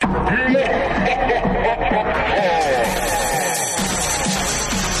Welcome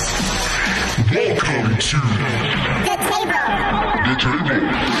to The table. the table.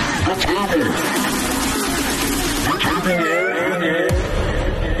 The table. The table.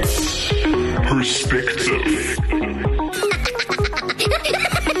 Perspective.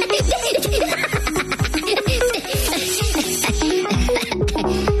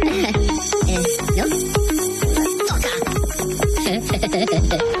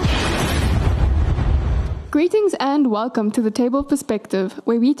 Greetings and welcome to the Table of Perspective,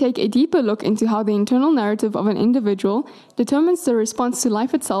 where we take a deeper look into how the internal narrative of an individual determines the response to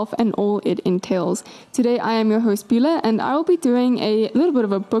life itself and all it entails. Today I am your host Bula, and I will be doing a little bit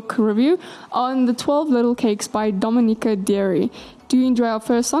of a book review on The 12 Little Cakes by Dominika Dery. Do you enjoy our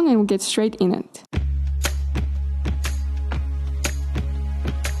first song, and we'll get straight in it.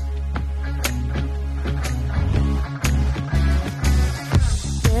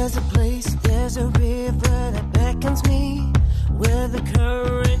 There's a place, there's a river that beckons me, where the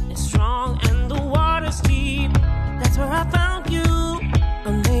current is strong and the water's deep. That's where I found you,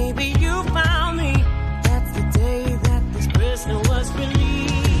 or maybe you found me. That's the day that this prisoner was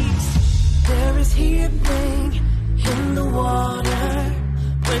released. There is healing in the water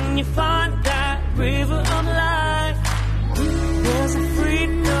when you find that river of life. There's a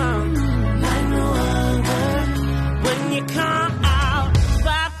freedom like no other when you come out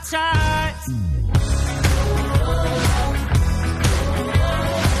baptized.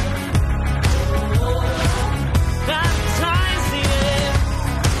 Baptized, yeah.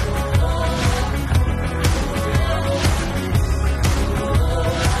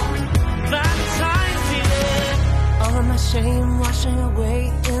 Baptized, yeah. All of my shame washing away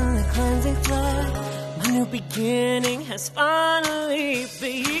in the cleansing flood. My new beginning has finally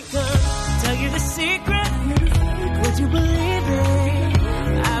begun. Tell you the secret, would you believe it?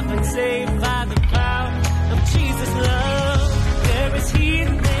 I've been saved by the power of Jesus' love. There is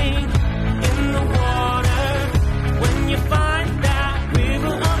healing in the water when you find that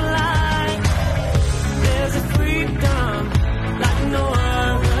river of life. There's a freedom like no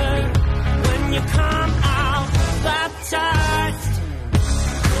other when you come out baptized.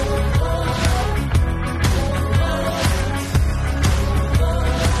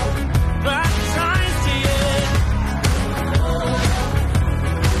 Baptized, yeah.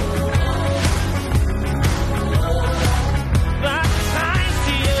 Baptized,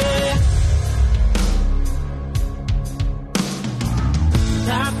 yeah.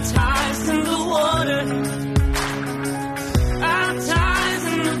 Baptized in the water. Baptized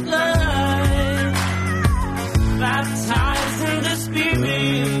in the blood. Baptized in the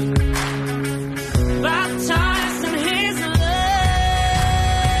Spirit. Baptized in His love.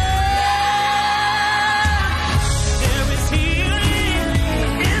 There is healing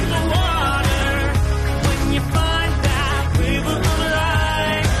in the water when you find that river of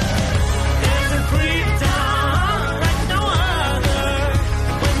life. There's a freedom like no other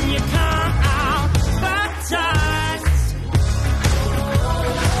when you come out baptized.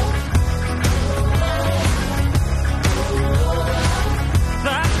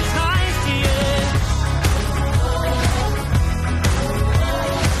 Baptized, yeah.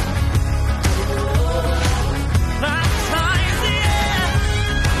 Baptized, yeah.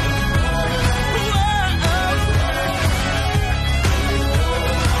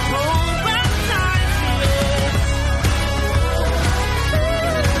 Whoa. Oh, baptized, yeah.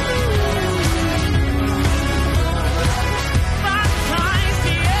 Baptized,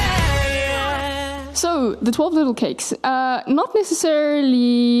 yeah. So, The 12 Little Cakes. Not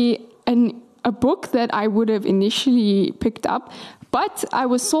necessarily a book that I would have initially picked up, but I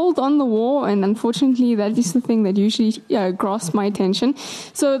was sold on the war, and unfortunately that is the thing that usually grasps my attention.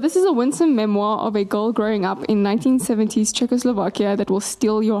 So this is a winsome memoir of a girl growing up in 1970s Czechoslovakia that will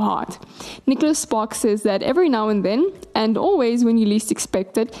steal your heart. Nicholas Sparks says that every now and then, and always when you least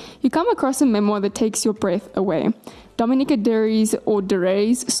expect it, you come across a memoir that takes your breath away. Dominika Dery's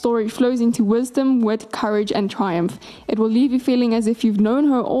story flows into wisdom, wit, courage, and triumph. It will leave you feeling as if you've known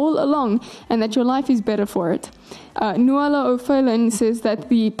her all along and that your life is better for it. Nuala O'Phelan says that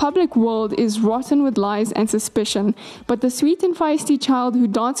the public world is rotten with lies and suspicion, but the sweet and feisty child who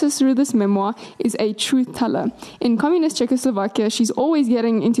dances through this memoir is a truth teller. In communist Czechoslovakia, she's always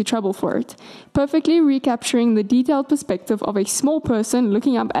getting into trouble for it. Perfectly recapturing the detailed perspective of a small person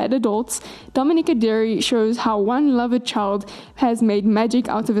looking up at adults, Dominika Dery shows how one loved child has made magic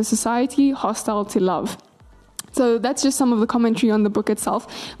out of a society hostile to love. It's So that's just some of the commentary on the book itself.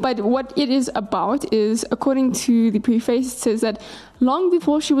 But what it is about is, according to the preface, it says that long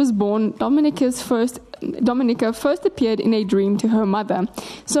before she was born, Dominika first appeared in a dream to her mother.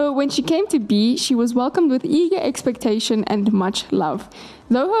 So when she came to be, she was welcomed with eager expectation and much love.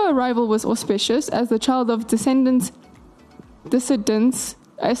 Though her arrival was auspicious, as the child of dissidents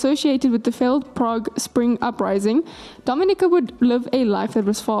associated with the failed Prague Spring Uprising, Dominika would live a life that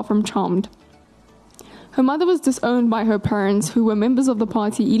was far from charmed. Her mother was disowned by her parents, who were members of the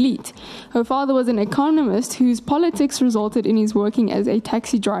party elite. Her father was an economist whose politics resulted in his working as a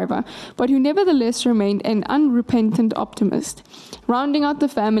taxi driver, but who nevertheless remained an unrepentant optimist. Rounding out the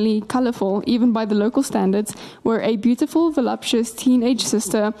family, colourful, even by the local standards, were a beautiful, voluptuous teenage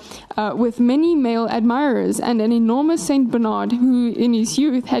sister with many male admirers and an enormous Saint Bernard, who in his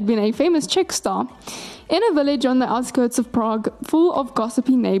youth had been a famous Czech star. In a village on the outskirts of Prague, full of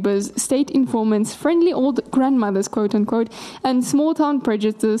gossipy neighbors, state informants, friendly old grandmothers, quote-unquote, and small-town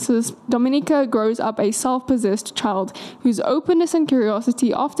prejudices, Dominika grows up a self-possessed child whose openness and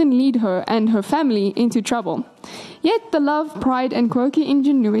curiosity often lead her and her family into trouble. Yet the love, pride, and quirky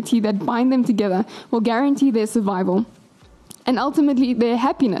ingenuity that bind them together will guarantee their survival and ultimately their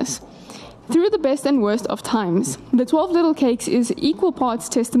happiness. Through the best and worst of times, The 12 Little Cakes is equal parts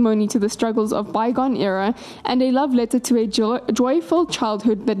testimony to the struggles of bygone era and a love letter to a joyful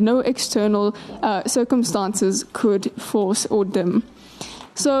childhood that no external circumstances could force or dim.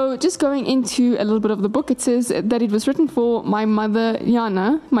 So just going into a little bit of the book, it says that it was written for my mother,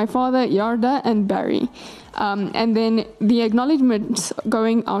 Jana, my father, Jarda, and Barry. And then the acknowledgements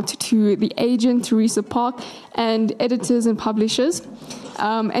going out to the agent, Teresa Park, and editors and publishers.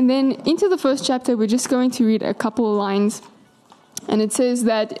 And then into the first chapter, we're just going to read a couple of lines. And it says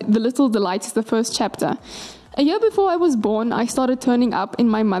that The Little Delight is the first chapter. A year before I was born, I started turning up in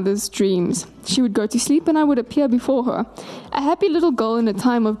my mother's dreams. She would go to sleep and I would appear before her, a happy little girl in a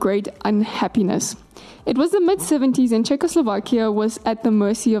time of great unhappiness. It was the mid-70s and Czechoslovakia was at the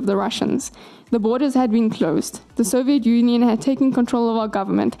mercy of the Russians. The borders had been closed, the Soviet Union had taken control of our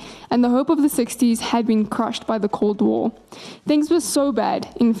government, and the hope of the 60s had been crushed by the Cold War. Things were so bad,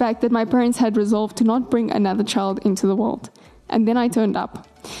 in fact, that my parents had resolved to not bring another child into the world. And then I turned up.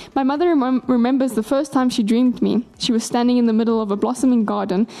 My mother remembers the first time she dreamed me. She was standing in the middle of a blossoming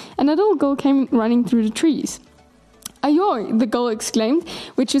garden, and a little girl came running through the trees. Ajoj, the girl exclaimed,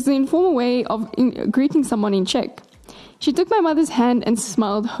 which is the informal way of greeting someone in Czech. She took my mother's hand and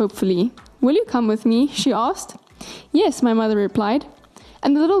smiled hopefully. Will you come with me? She asked. Yes, my mother replied.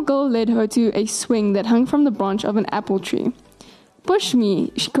 And the little girl led her to a swing that hung from the branch of an apple tree. Push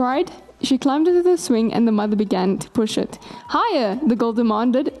me, she cried. She climbed into the swing and the mother began to push it. Higher, the girl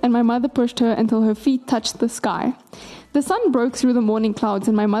demanded, and my mother pushed her until her feet touched the sky. The sun broke through the morning clouds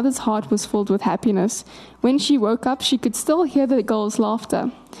and my mother's heart was filled with happiness. When she woke up, she could still hear the girl's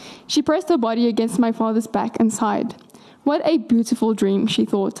laughter. She pressed her body against my father's back and sighed. What a beautiful dream, she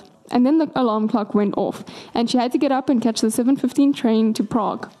thought. And then the alarm clock went off, and she had to get up and catch the 7:15 train to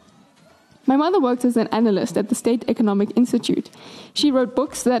Prague. My mother worked as an analyst at the State Economic Institute. She wrote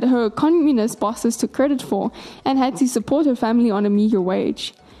books that her communist bosses took credit for and had to support her family on a meager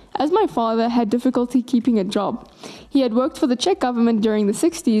wage. As my father had difficulty keeping a job, he had worked for the Czech government during the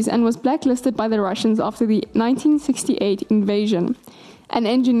 60s and was blacklisted by the Russians after the 1968 invasion. An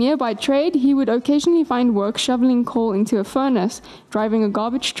engineer by trade, he would occasionally find work shoveling coal into a furnace, driving a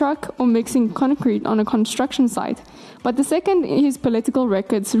garbage truck, or mixing concrete on a construction site. But the second his political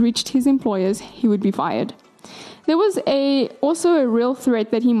records reached his employers, he would be fired. There was also a real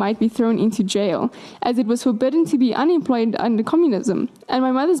threat that he might be thrown into jail, as it was forbidden to be unemployed under communism, and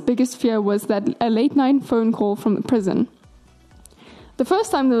my mother's biggest fear was that a late-night phone call from the prison. The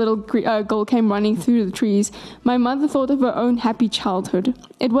first time the little girl came running through the trees, my mother thought of her own happy childhood.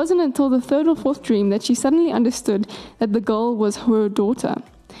 It wasn't until the third or fourth dream that she suddenly understood that the girl was her daughter.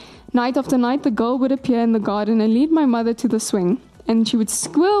 Night after night, the girl would appear in the garden and lead my mother to the swing, and she would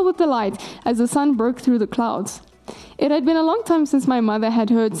squeal with delight as the sun broke through the clouds. It had been a long time since my mother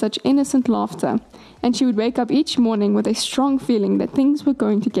had heard such innocent laughter, and she would wake up each morning with a strong feeling that things were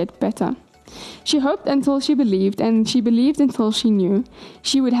going to get better. She hoped until she believed, and she believed until she knew.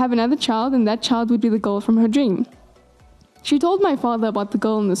 She would have another child, and that child would be the girl from her dream. She told my father about the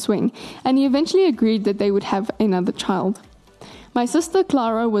girl in the swing, and he eventually agreed that they would have another child. My sister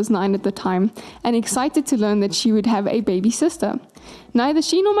Clara was 9 at the time, and excited to learn that she would have a baby sister. Neither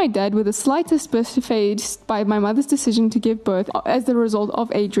she nor my dad were the slightest bit fazed by my mother's decision to give birth as the result of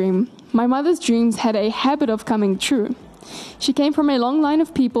a dream. My mother's dreams had a habit of coming true. She came from a long line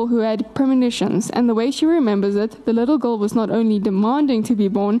of people who had premonitions, and the way she remembers it, the little girl was not only demanding to be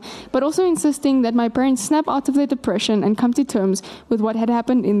born, but also insisting that my parents snap out of their depression and come to terms with what had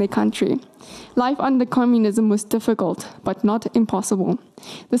happened in their country. Life under communism was difficult, but not impossible.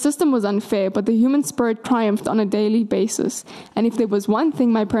 The system was unfair, but the human spirit triumphed on a daily basis. And if there was one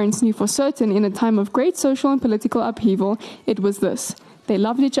thing my parents knew for certain in a time of great social and political upheaval, it was this: they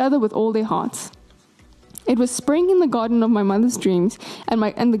loved each other with all their hearts. It was spring in the garden of my mother's dreams,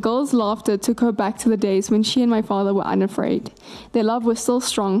 and the girl's laughter took her back to the days when she and my father were unafraid. Their love was still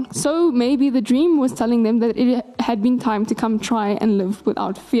strong, so maybe the dream was telling them that it had been time to come try and live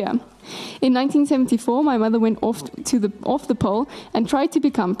without fear. In 1974, my mother went off the pole and tried to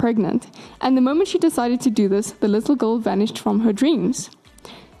become pregnant, and the moment she decided to do this, the little girl vanished from her dreams.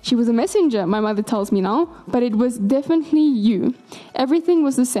 She was a messenger, my mother tells me now, but it was definitely you. Everything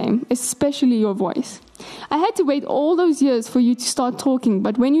was the same, especially your voice. I had to wait all those years for you to start talking,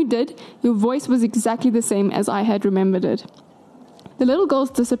 but when you did, your voice was exactly the same as I had remembered it. The little girl's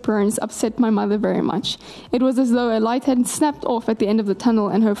disappearance upset my mother very much. It was as though a light had snapped off at the end of the tunnel,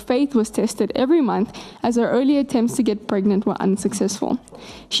 and her faith was tested every month as her early attempts to get pregnant were unsuccessful.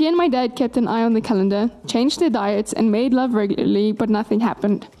 She and my dad kept an eye on the calendar, changed their diets, and made love regularly, but nothing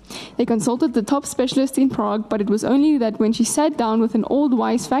happened. They consulted the top specialist in Prague, but it was only that when she sat down with an old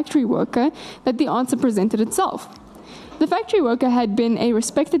wise factory worker that the answer presented itself. The factory worker had been a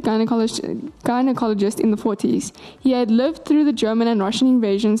respected gynecologist in the 40s. He had lived through the German and Russian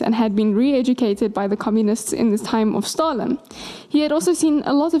invasions and had been re-educated by the communists in the time of Stalin. He had also seen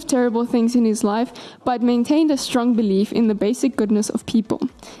a lot of terrible things in his life, but maintained a strong belief in the basic goodness of people.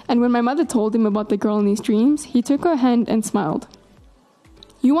 And when my mother told him about the girl in his dreams, he took her hand and smiled.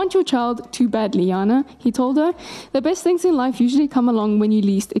 "You want your child too badly, Jana," he told her. "The best things in life usually come along when you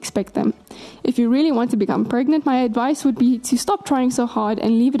least expect them. If you really want to become pregnant, my advice would be to stop trying so hard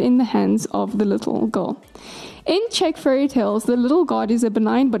and leave it in the hands of the little girl." In Czech fairy tales, the little god is a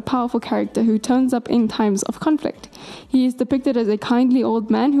benign but powerful character who turns up in times of conflict. He is depicted as a kindly old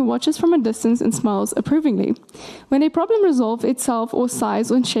man who watches from a distance and smiles approvingly when a problem resolves itself, or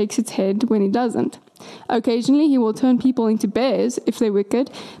sighs and shakes its head when it doesn't. Occasionally he will turn people into bears if they're wicked,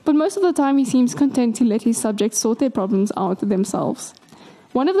 but most of the time he seems content to let his subjects sort their problems out themselves.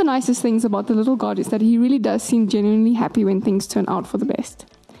 One of the nicest things about the little god is that he really does seem genuinely happy when things turn out for the best.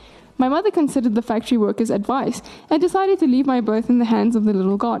 My mother considered the factory worker's advice and decided to leave my birth in the hands of the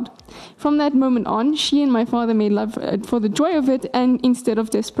little god. From that moment on, she and my father made love for the joy of it and instead of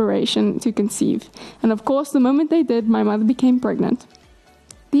desperation to conceive. And of course, the moment they did, my mother became pregnant.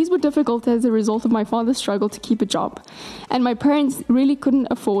 These were difficult as a result of my father's struggle to keep a job, and my parents really couldn't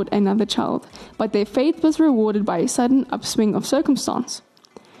afford another child, but their faith was rewarded by a sudden upswing of circumstance.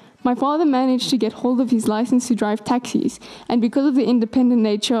 My father managed to get hold of his license to drive taxis, and because of the independent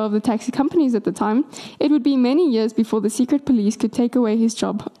nature of the taxi companies at the time, it would be many years before the secret police could take away his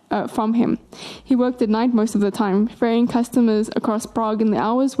job from him. He worked at night most of the time, ferrying customers across Prague in the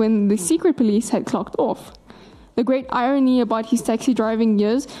hours when the secret police had clocked off. The great irony about his taxi driving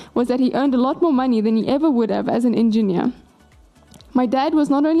years was that he earned a lot more money than he ever would have as an engineer. My dad was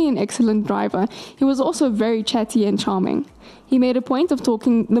not only an excellent driver, he was also very chatty and charming. He made a point of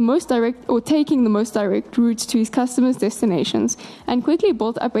taking the most direct routes to his customers' destinations, and quickly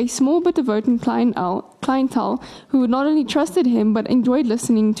built up a small but devoted clientele who not only trusted him but enjoyed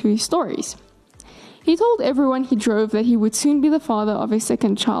listening to his stories. He told everyone he drove that he would soon be the father of a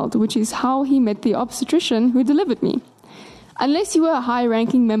second child, which is how he met the obstetrician who delivered me. Unless you were a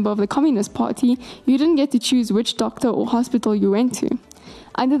high-ranking member of the Communist Party, you didn't get to choose which doctor or hospital you went to.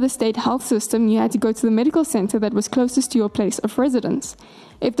 Under the state health system, you had to go to the medical center that was closest to your place of residence.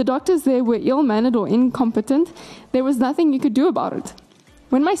 If the doctors there were ill-mannered or incompetent, there was nothing you could do about it.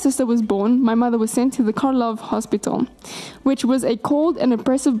 When my sister was born, my mother was sent to the Karlov Hospital, which was a cold and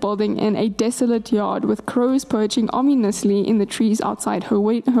oppressive building in a desolate yard with crows perching ominously in the trees outside her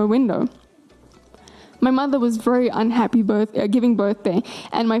window. My mother was very unhappy giving birth there,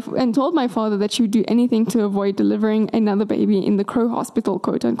 and told my father that she would do anything to avoid delivering another baby in the Crow Hospital,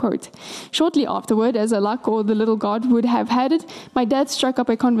 quote unquote. Shortly afterward, as a luck or the little god would have had it, my dad struck up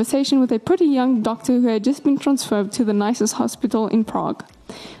a conversation with a pretty young doctor who had just been transferred to the nicest hospital in Prague.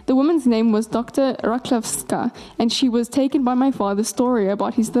 The woman's name was Dr. Raklavska, and she was taken by my father's story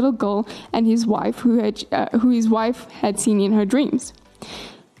about his little girl and his wife, who his wife had seen in her dreams.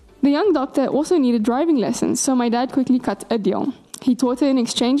 The young doctor also needed driving lessons, so my dad quickly cut a deal. He taught her in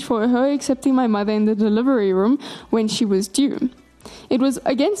exchange for her accepting my mother in the delivery room when she was due. It was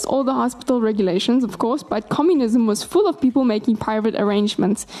against all the hospital regulations, of course, but communism was full of people making private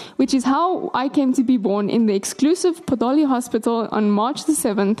arrangements, which is how I came to be born in the exclusive Podolye Hospital on March the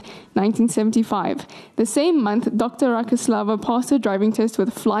 7th, 1975. The same month, Dr. Rakislava passed her driving test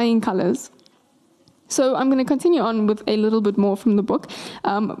with flying colors. So I'm going to continue on with a little bit more from the book,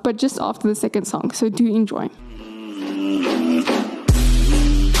 but just after the second song, so do enjoy.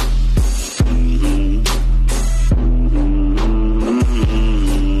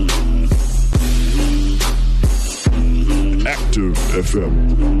 Active FM.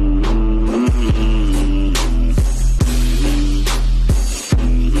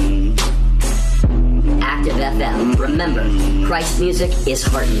 Active FM. Remember, Christ music is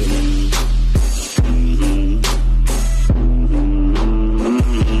heart music.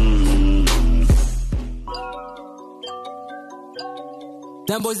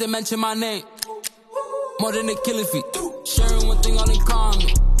 Them boys, they mention my name more than they killing feet. Sharing one thing all in common.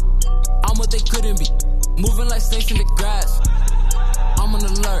 I'm what they couldn't be. Moving like snakes in the grass. I'm on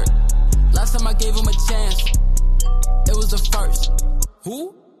alert. Last time I gave them a chance, it was the first.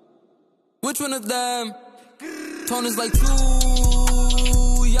 Who? Which one of them? Tone is like 2.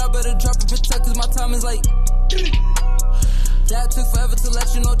 Y'all better drop and protect, cause my time is like. That took forever to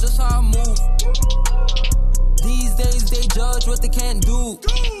let you know just how I move. These days they judge what they can't do.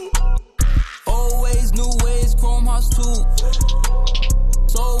 Always new ways, Chrome House too.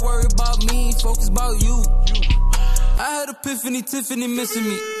 So worried about me, focus about you. I had Epiphany, Tiffany missing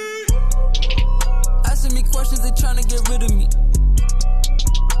me. Asking me questions, they trying to get rid of me.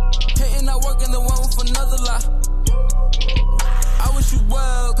 Hating not working, the one with another lie. I wish you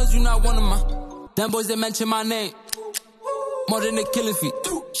well, cause you not one of mine. Them boys, they mention my name more than they killing feet.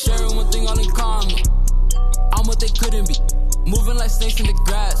 Sharing one thing all in common. I'm what they couldn't be. Moving like snakes in the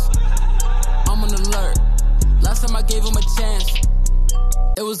grass. I'm on alert. Last time I gave them a chance,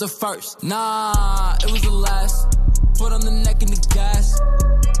 it was the first. Nah, it was the last. Foot on the neck and the gas.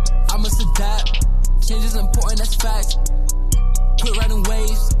 I must adapt. Change is important, that's facts. Quit riding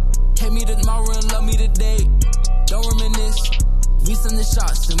waves. Hate me tomorrow and love me today. Don't reminisce. We send the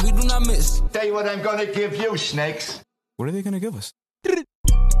shots and we do not miss. Tell you what I'm gonna give you, snakes. What are they gonna give us?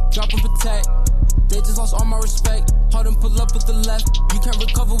 Drop and protect. They just lost all my respect. Hard and pull up with the left. You can't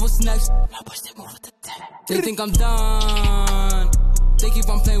recover what's next. My boys, they move with the tech. They think I'm done. They keep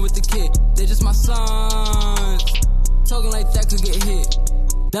on playing with the kid. They just my sons. Talking like that could get hit.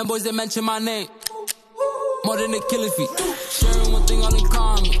 Them boys, they mention my name more than they killing feet. Sharing one thing all in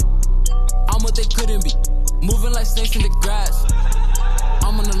common. I'm what they couldn't be. Moving like snakes in the grass.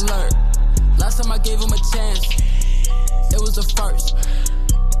 I'm on alert. Last time I gave them a chance, it was the first.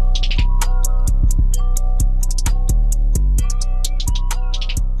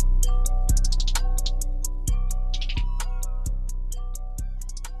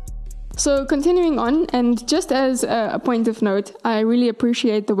 So continuing on, and just as a point of note, I really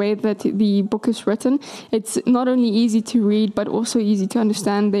appreciate the way that the book is written. It's not only easy to read, but also easy to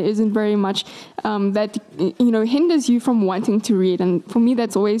understand. There isn't very much that hinders you from wanting to read, and for me,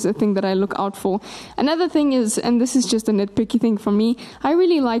 that's always a thing that I look out for. Another thing is, and this is just a nitpicky thing for me, I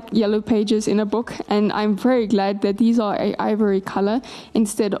really like yellow pages in a book, and I'm very glad that these are a ivory color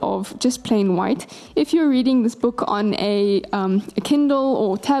instead of just plain white. If you're reading this book on a Kindle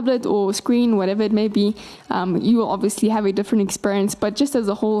or tablet or screen, whatever it may be, you will obviously have a different experience, but just as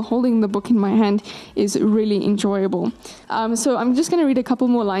a whole, holding the book in my hand is really enjoyable. So I'm just going to read a couple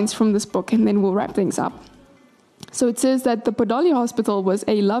more lines from this book and then we'll wrap things up. So it says that the Podolye Hospital was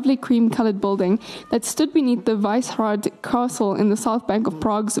a lovely cream-colored building that stood beneath the Visegrad Castle in the south bank of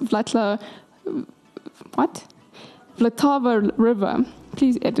Prague's Vltava River.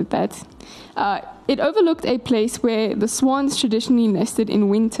 Please edit that. It overlooked a place where the swans traditionally nested in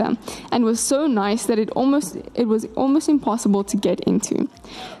winter and was so nice that it was almost impossible to get into.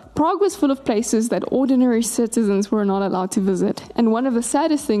 Prague was full of places that ordinary citizens were not allowed to visit, and one of the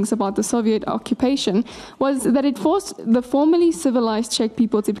saddest things about the Soviet occupation was that it forced the formerly civilized Czech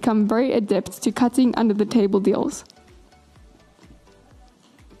people to become very adept to cutting under-the-table deals.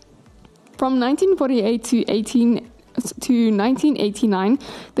 From 1948 to 1989,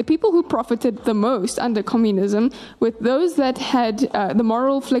 the people who profited the most under communism were those that had the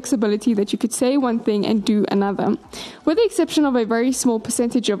moral flexibility that you could say one thing and do another. With the exception of a very small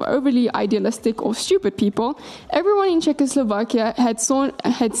percentage of overly idealistic or stupid people, everyone in Czechoslovakia had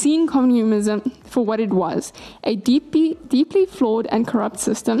seen communism for what it was, a deeply flawed and corrupt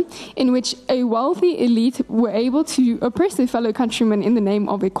system in which a wealthy elite were able to oppress their fellow countrymen in the name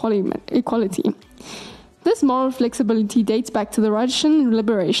of equality. This moral flexibility dates back to the Russian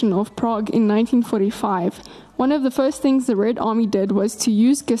liberation of Prague in 1945. one of the first things the Red Army did was to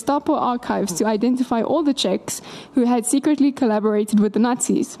use Gestapo archives to identify all the Czechs who had secretly collaborated with the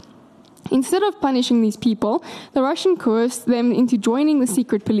Nazis. Instead of punishing these people, the Russian coerced them into joining the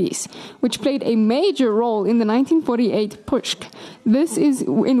secret police, which played a major role in the 1948 Pushk. This is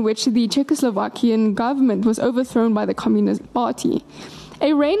in which the Czechoslovakian government was overthrown by the Communist Party.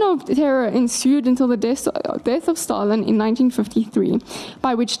 A reign of terror ensued until the death of Stalin in 1953,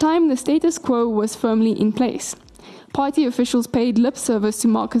 by which time the status quo was firmly in place. Party officials paid lip service to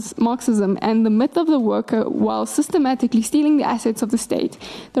Marxism and the myth of the worker while systematically stealing the assets of the state,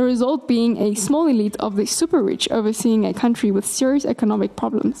 the result being a small elite of the super-rich overseeing a country with serious economic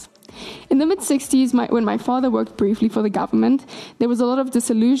problems. In the mid-60s, when my father worked briefly for the government, there was a lot of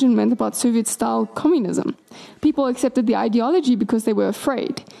disillusionment about Soviet-style communism. People accepted the ideology because they were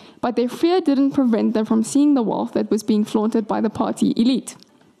afraid, but their fear didn't prevent them from seeing the wealth that was being flaunted by the party elite.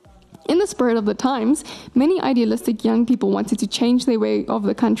 In the spirit of the times, many idealistic young people wanted to change the way that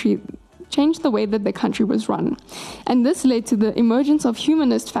the country was run. And this led to the emergence of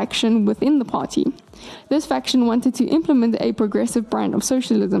humanist faction within the party. This faction wanted to implement a progressive brand of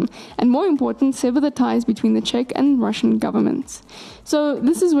socialism, and more important, sever the ties between the Czech and Russian governments. So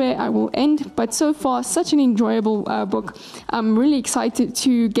this is where I will end, but so far, such an enjoyable book. I'm really excited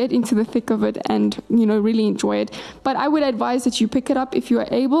to get into the thick of it and, really enjoy it. But I would advise that you pick it up if you are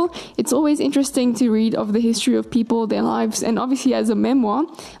able. It's always interesting to read of the history of people, their lives, and obviously as a memoir,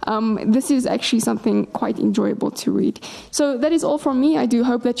 this is actually something quite enjoyable to read. So that is all from me. I do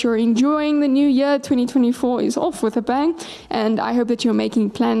hope that you're enjoying the new year. 2024 is off with a bang, and I hope that you're making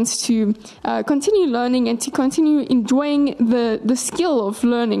plans to continue learning and to continue enjoying the skill of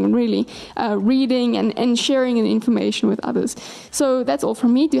learning, really, reading and sharing the information with others. So that's all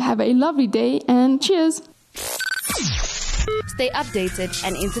from me. Do have a lovely day, and cheers. Stay updated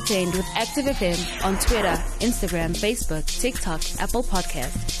and entertained with Active FM on Twitter, Instagram, Facebook, TikTok, Apple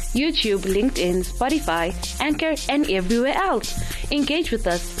Podcasts, YouTube, LinkedIn, Spotify, Anchor, and everywhere else. Engage with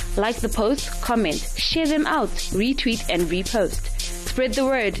us. Like the post, comment, share them out, retweet, and repost. Spread the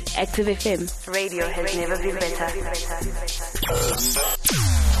word. Active FM. Radio has never been better.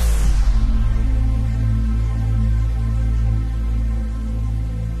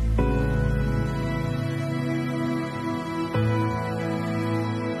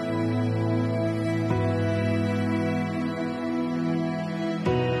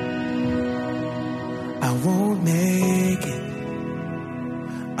 I won't make it,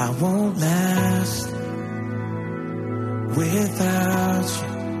 I won't last without you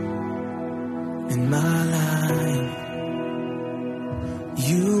in my life.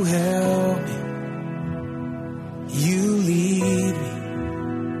 You help me, you lead me,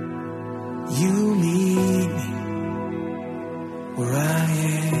 you meet me where I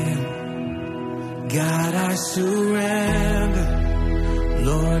am. God, I surrender,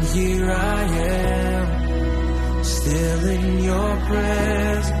 Lord, here I am. Still in your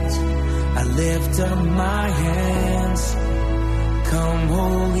presence, I lift up my hands. Come,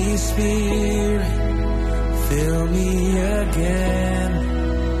 Holy Spirit, fill me again.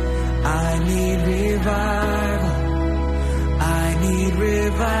 I need revival, I need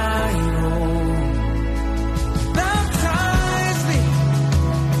revival. Baptize me,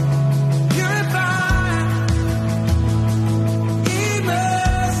 purify,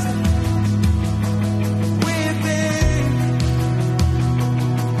 immerse me.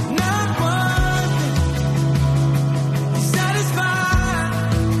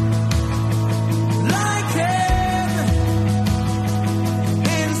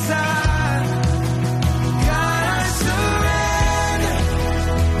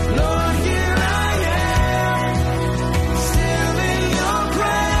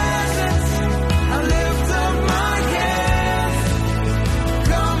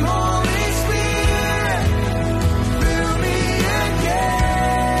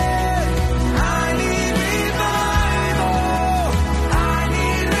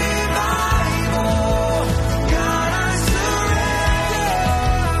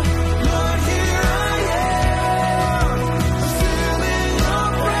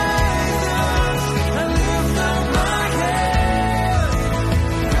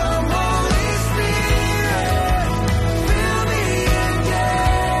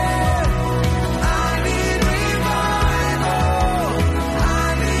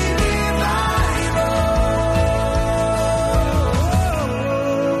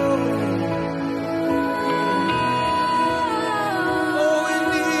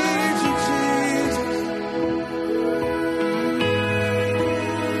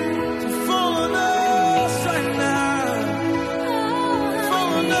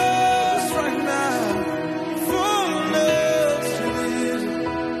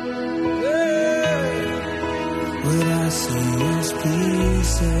 What I see is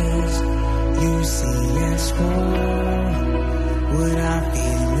pieces, you see as whole. What I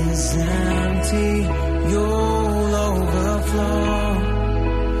feel is empty, you'll overflow.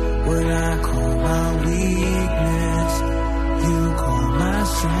 What I call my weakness, you call my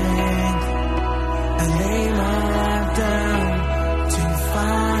strength. I lay my life down to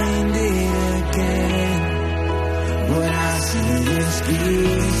find it again. What I see is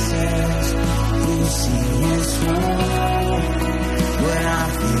pieces, you see is whole. What I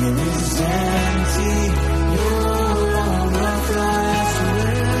feel is empty, you'll overflow. Yes, you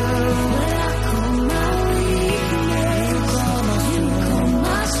will. What I call my weakness, you call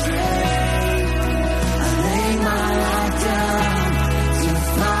my strength. I lay my life down to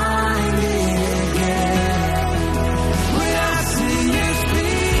find it again. What I see is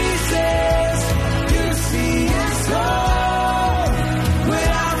pieces, you see is whole. What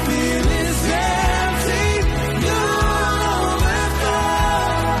I feel is empty, you'll overflow.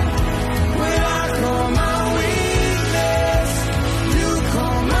 What I call my weakness, you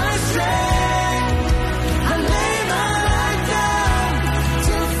call my strength. I lay my life down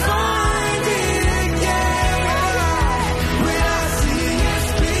to find it again. What I see is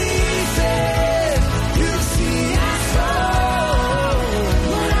pieces, you see is whole.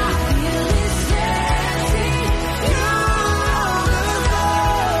 What I feel is empty, you'll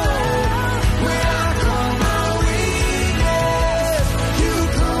overflow. What I call my weakness, you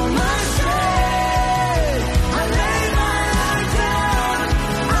call my strength. I lay my life down,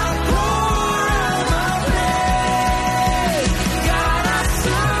 I pour out my pain. God, I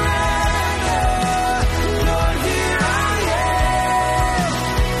surrender. Lord, here I am,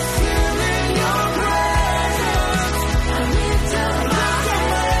 still in your presence. I lift up my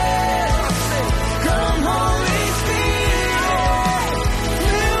hands. Come, Holy Spirit,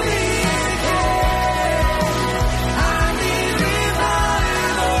 fill me again. I need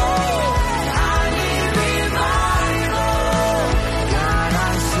revival. I need revival. God,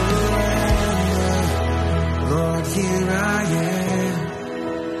 I surrender. Lord, here I am,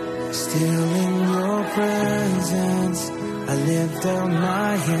 still in your presence. I lift up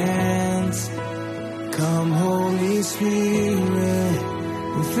my hands. Come, Holy Spirit,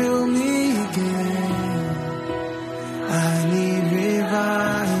 and fill me again. I need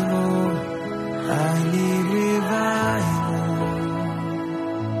revival.